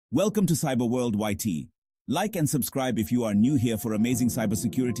Welcome to CyberWorldyt. Like and subscribe if you are new here for amazing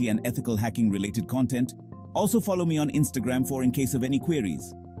cybersecurity and ethical hacking related content. Also follow me on Instagram for in case of any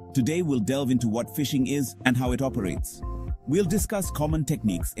queries. Today we'll delve into what phishing is and how it operates. We'll discuss common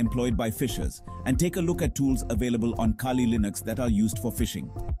techniques employed by phishers and take a look at tools available on Kali Linux that are used for phishing.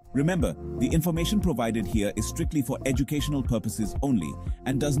 Remember, the information provided here is strictly for educational purposes only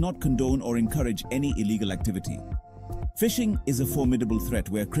and does not condone or encourage any illegal activity. Phishing is a formidable threat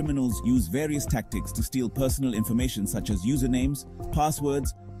where criminals use various tactics to steal personal information such as usernames,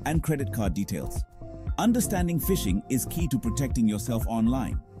 passwords, and credit card details. Understanding phishing is key to protecting yourself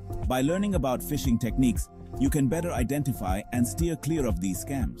online. By learning about phishing techniques, you can better identify and steer clear of these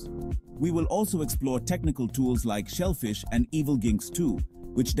scams. We will also explore technical tools like Shellfish and Evil Ginks 2,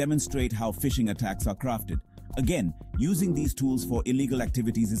 which demonstrate how phishing attacks are crafted. Again, using these tools for illegal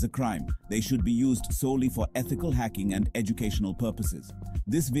activities is a crime. They should be used solely for ethical hacking and educational purposes.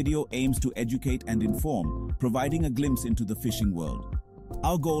 This video aims to educate and inform, providing a glimpse into the phishing world.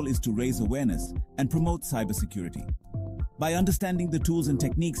 Our goal is to raise awareness and promote cybersecurity. By understanding the tools and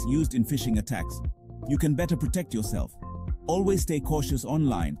techniques used in phishing attacks, you can better protect yourself. Always stay cautious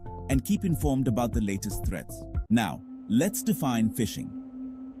online and keep informed about the latest threats. Now, let's define phishing.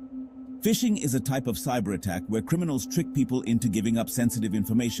 Phishing is a type of cyber attack where criminals trick people into giving up sensitive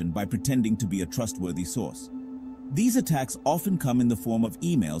information by pretending to be a trustworthy source. These attacks often come in the form of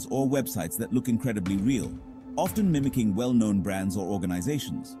emails or websites that look incredibly real, often mimicking well-known brands or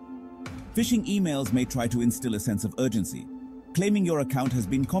organizations. Phishing emails may try to instill a sense of urgency, claiming your account has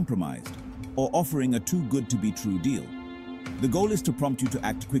been compromised, or offering a too-good-to-be-true deal. The goal is to prompt you to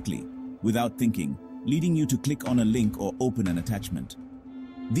act quickly, without thinking, leading you to click on a link or open an attachment.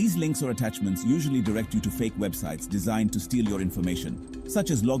 These links or attachments usually direct you to fake websites designed to steal your information,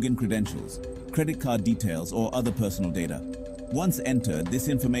 such as login credentials, credit card details, or other personal data. Once entered, this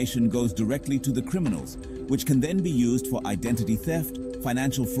information goes directly to the criminals, which can then be used for identity theft,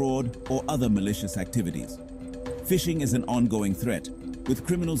 financial fraud, or other malicious activities. Phishing is an ongoing threat, with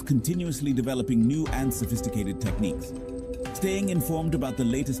criminals continuously developing new and sophisticated techniques. Staying informed about the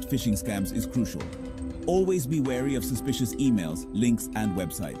latest phishing scams is crucial. Always be wary of suspicious emails, links, and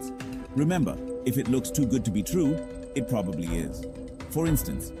websites. Remember, if it looks too good to be true, it probably is. For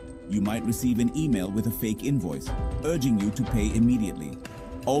instance, you might receive an email with a fake invoice, urging you to pay immediately.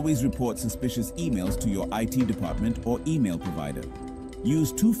 Always report suspicious emails to your IT department or email provider.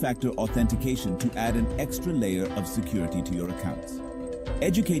 Use two-factor authentication to add an extra layer of security to your accounts.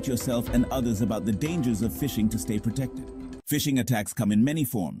 Educate yourself and others about the dangers of phishing to stay protected. Phishing attacks come in many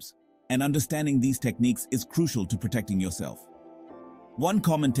forms, and understanding these techniques is crucial to protecting yourself. One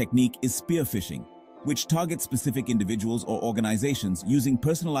common technique is spear phishing, which targets specific individuals or organizations using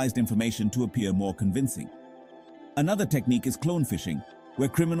personalized information to appear more convincing. Another technique is clone phishing, where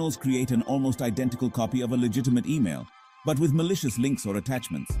criminals create an almost identical copy of a legitimate email, but with malicious links or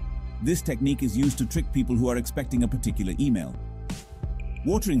attachments. This technique is used to trick people who are expecting a particular email.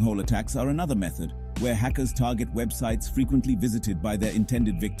 Watering hole attacks are another method, where hackers target websites frequently visited by their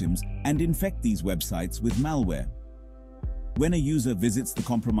intended victims and infect these websites with malware. When a user visits the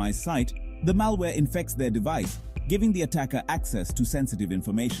compromised site, the malware infects their device, giving the attacker access to sensitive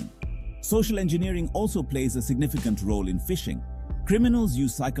information. Social engineering also plays a significant role in phishing. Criminals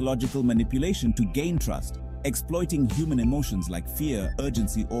use psychological manipulation to gain trust, exploiting human emotions like fear,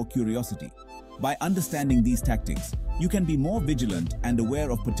 urgency, or curiosity. By understanding these tactics, you can be more vigilant and aware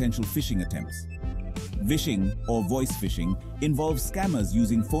of potential phishing attempts. Vishing, or voice phishing, involves scammers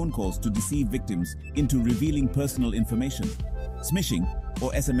using phone calls to deceive victims into revealing personal information. Smishing,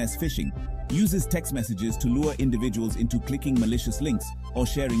 or SMS phishing, uses text messages to lure individuals into clicking malicious links or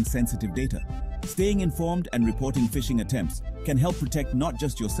sharing sensitive data. Staying informed and reporting phishing attempts can help protect not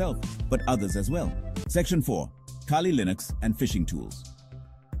just yourself, but others as well. Section 4. Kali Linux and Phishing Tools.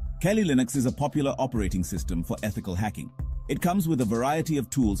 Kali Linux is a popular operating system for ethical hacking. It comes with a variety of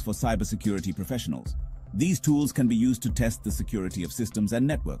tools for cybersecurity professionals. These tools can be used to test the security of systems and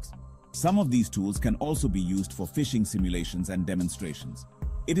networks. Some of these tools can also be used for phishing simulations and demonstrations.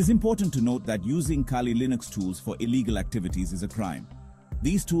 It is important to note that using Kali Linux tools for illegal activities is a crime.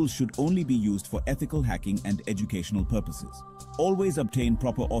 These tools should only be used for ethical hacking and educational purposes. Always obtain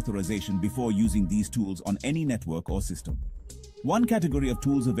proper authorization before using these tools on any network or system. One category of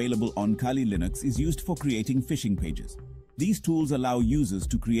tools available on Kali Linux is used for creating phishing pages. These tools allow users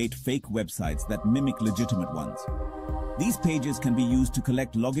to create fake websites that mimic legitimate ones. These pages can be used to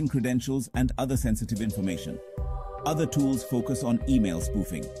collect login credentials and other sensitive information. Other tools focus on email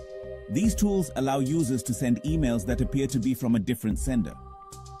spoofing. These tools allow users to send emails that appear to be from a different sender.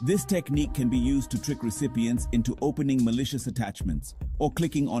 This technique can be used to trick recipients into opening malicious attachments or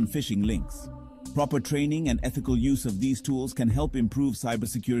clicking on phishing links. Proper training and ethical use of these tools can help improve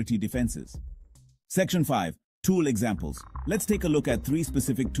cybersecurity defenses. Section 5. Tool examples. Let's take a look at 3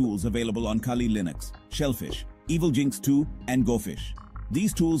 specific tools available on Kali Linux: Shellfish, EvilJinx 2, and GoPhish.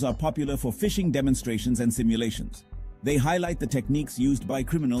 These tools are popular for phishing demonstrations and simulations. They highlight the techniques used by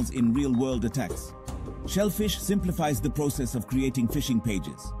criminals in real-world attacks. Shellfish simplifies the process of creating phishing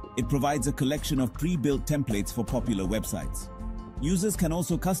pages. It provides a collection of pre-built templates for popular websites. Users can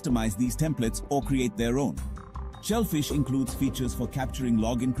also customize these templates or create their own. Shellfish includes features for capturing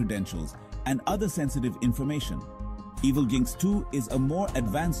login credentials and other sensitive information. EvilJinx 2 is a more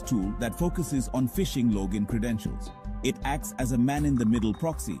advanced tool that focuses on phishing login credentials. It acts as a man-in-the-middle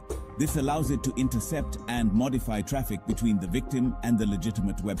proxy. This allows it to intercept and modify traffic between the victim and the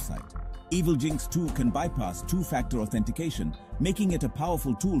legitimate website. EvilJinx 2 can bypass two-factor authentication, making it a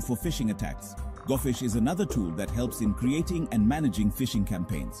powerful tool for phishing attacks. GoPhish is another tool that helps in creating and managing phishing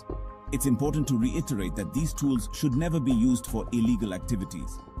campaigns. It's important to reiterate that these tools should never be used for illegal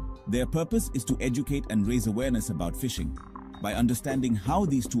activities. Their purpose is to educate and raise awareness about phishing. By understanding how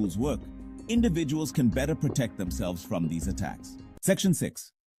these tools work, individuals can better protect themselves from these attacks. Section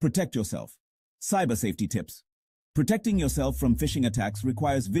 6. Protect yourself. Cyber safety tips. Protecting yourself from phishing attacks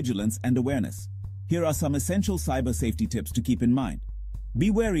requires vigilance and awareness. Here are some essential cyber safety tips to keep in mind. Be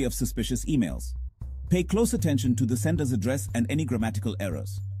wary of suspicious emails. Pay close attention to the sender's address and any grammatical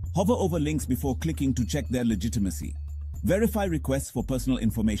errors. Hover over links before clicking to check their legitimacy. Verify requests for personal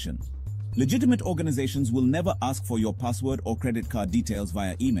information. Legitimate organizations will never ask for your password or credit card details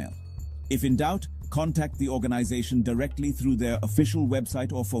via email. If in doubt, contact the organization directly through their official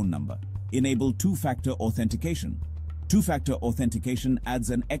website or phone number. Enable two-factor authentication. Two-factor authentication adds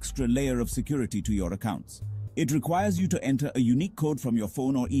an extra layer of security to your accounts. It requires you to enter a unique code from your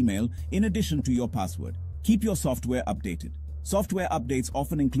phone or email in addition to your password. Keep your software updated. Software updates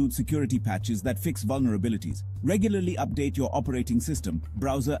often include security patches that fix vulnerabilities. Regularly update your operating system,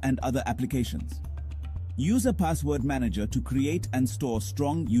 browser, and other applications. Use a password manager to create and store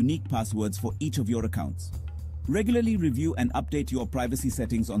strong, unique passwords for each of your accounts. Regularly review and update your privacy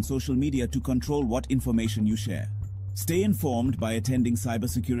settings on social media to control what information you share. Stay informed by attending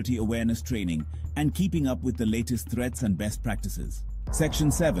cybersecurity awareness training and keeping up with the latest threats and best practices. Section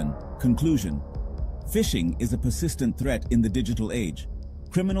 7. Conclusion. Phishing is a persistent threat in the digital age.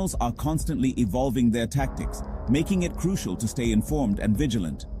 Criminals are constantly evolving their tactics, making it crucial to stay informed and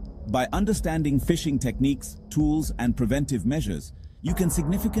vigilant. By understanding phishing techniques, tools, and preventive measures, you can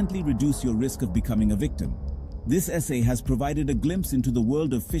significantly reduce your risk of becoming a victim. This essay has provided a glimpse into the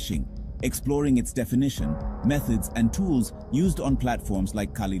world of phishing, exploring its definition, methods, and tools used on platforms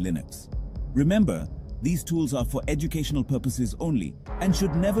like Kali Linux. Remember, these tools are for educational purposes only and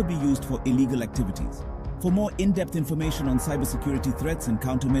should never be used for illegal activities. For more in-depth information on cybersecurity threats and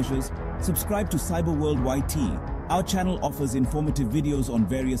countermeasures, subscribe to CyberWorldYt. Our channel offers informative videos on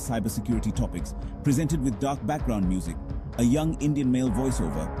various cybersecurity topics, presented with dark background music, a young Indian male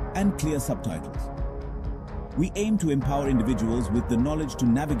voiceover, and clear subtitles. We aim to empower individuals with the knowledge to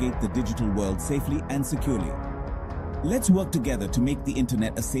navigate the digital world safely and securely. Let's work together to make the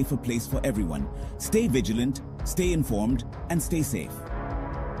internet a safer place for everyone. Stay vigilant, stay informed, and stay safe.